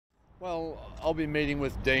Well, I'll be meeting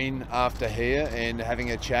with Dean after here and having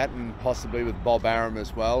a chat, and possibly with Bob Arum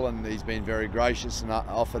as well. And he's been very gracious and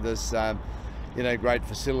offered us, great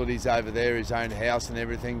facilities over there, his own house and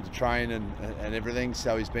everything to train and everything.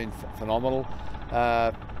 So he's been phenomenal.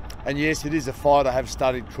 And yes, it is a fight. I have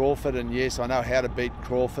studied Crawford, and yes, I know how to beat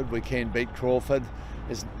Crawford. We can beat Crawford.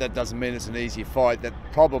 That doesn't mean it's an easy fight. That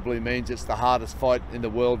probably means it's the hardest fight in the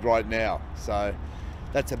world right now. So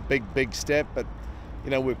that's a big step, but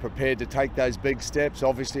we're prepared to take those big steps.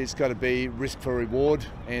 Obviously, it's got to be risk for reward,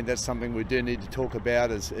 and that's something we do need to talk about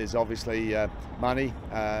is obviously money,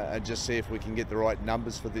 and just see if we can get the right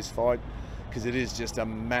numbers for this fight, because it is just a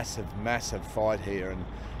massive fight here.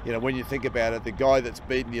 And when you think about it, the guy that's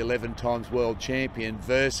beaten the 11 times world champion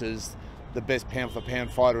versus the best pound for pound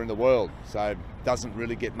fighter in the world, so it doesn't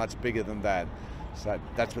really get much bigger than that. So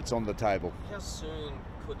that's what's on the table. How soon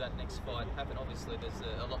could that next fight happen? Obviously there's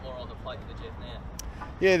a lot more on the plate for Jeff now.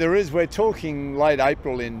 Yeah, there is. We're talking late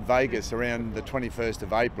April in Vegas, around the 21st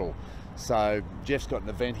of April. So Jeff's got an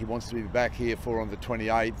event he wants to be back here for on the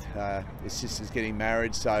 28th. His sister's getting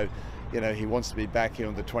married, so he wants to be back here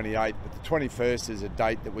on the 28th. But the 21st is a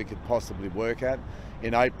date that we could possibly work at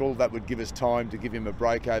in April. That would give us time to give him a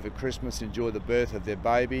break over Christmas, enjoy the birth of their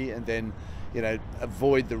baby, and then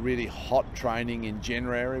avoid the really hot training in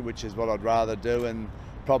January, which is what I'd rather do, and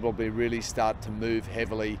probably really start to move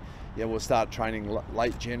heavily. We'll start training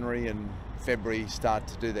late January, and February start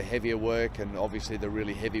to do the heavier work, and obviously the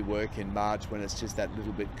really heavy work in March when it's just that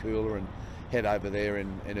little bit cooler, and head over there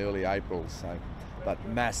in early April. So, but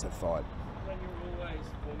massive fight. When you're always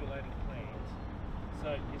formulating plans,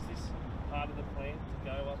 so is this part of the plan to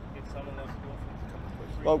go up and get someone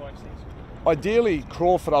like Crawford? Well, ideally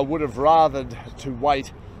Crawford, I would have rathered to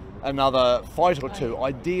wait another fight or two,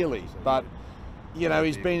 ideally, but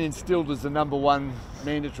he's been instilled as the #1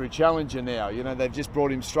 mandatory challenger now. They've just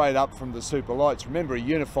brought him straight up from the super lights. Remember, he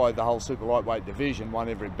unified the whole super lightweight division, won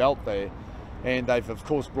every belt there, and they've of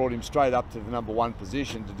course brought him straight up to the #1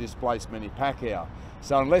 position to displace Manny Pacquiao.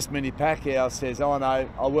 So unless Manny Pacquiao says, "Oh no,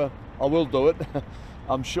 I will do it,"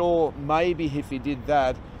 I'm sure maybe if he did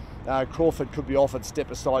that, Crawford could be offered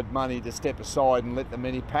step-aside money to step aside and let the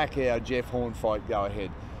Manny Pacquiao-Jeff Horn fight go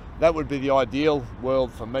ahead. That would be the ideal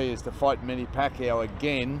world for me, is to fight Manny Pacquiao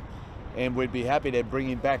again, and we'd be happy to bring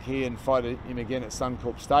him back here and fight him again at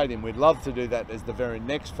Suncorp Stadium. We'd love to do that as the very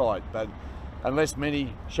next fight, but unless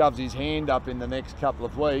Manny shoves his hand up in the next couple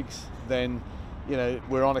of weeks, then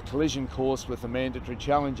we're on a collision course with a mandatory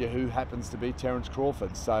challenger who happens to be Terence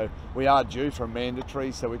Crawford. So we are due for a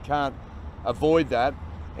mandatory, so we can't avoid that,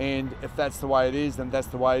 and if that's the way it is, then that's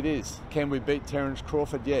the way it is. Can we beat Terence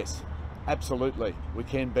Crawford? Yes. Absolutely, we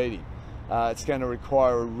can beat him. It's going to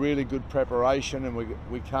require a really good preparation, and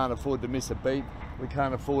we can't afford to miss a beat. We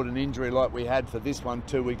can't afford an injury like we had for this one,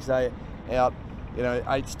 2 weeks out,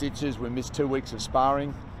 8 stitches. We missed 2 weeks of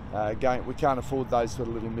sparring. We can't afford those sort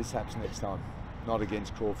of little mishaps next time, not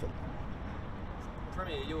against Crawford.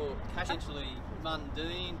 Premier, you're potentially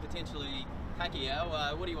Mundine, potentially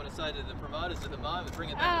Pacquiao. What do you want to say to the promoters at the moment?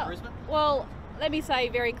 Bring it back to Brisbane? Well, let me say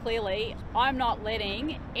very clearly, I'm not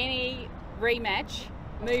letting any rematch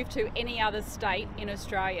move to any other state in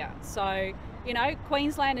Australia. So,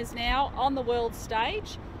 Queensland is now on the world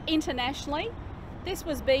stage. Internationally, this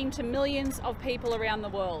was being to millions of people around the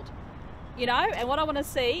world. And what I want to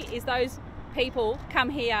see is those people come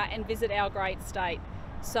here and visit our great state.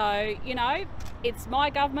 So, it's my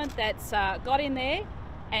government that's got in there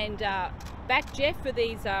and backed Jeff for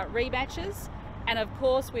these rematches. And of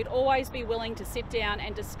course, we'd always be willing to sit down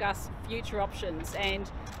and discuss future options. And,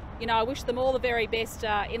 I wish them all the very best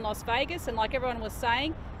in Las Vegas. And like everyone was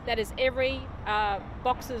saying, that is every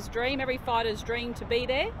boxer's dream, every fighter's dream to be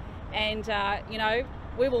there. And,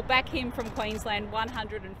 we will back him from Queensland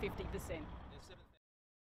 150%.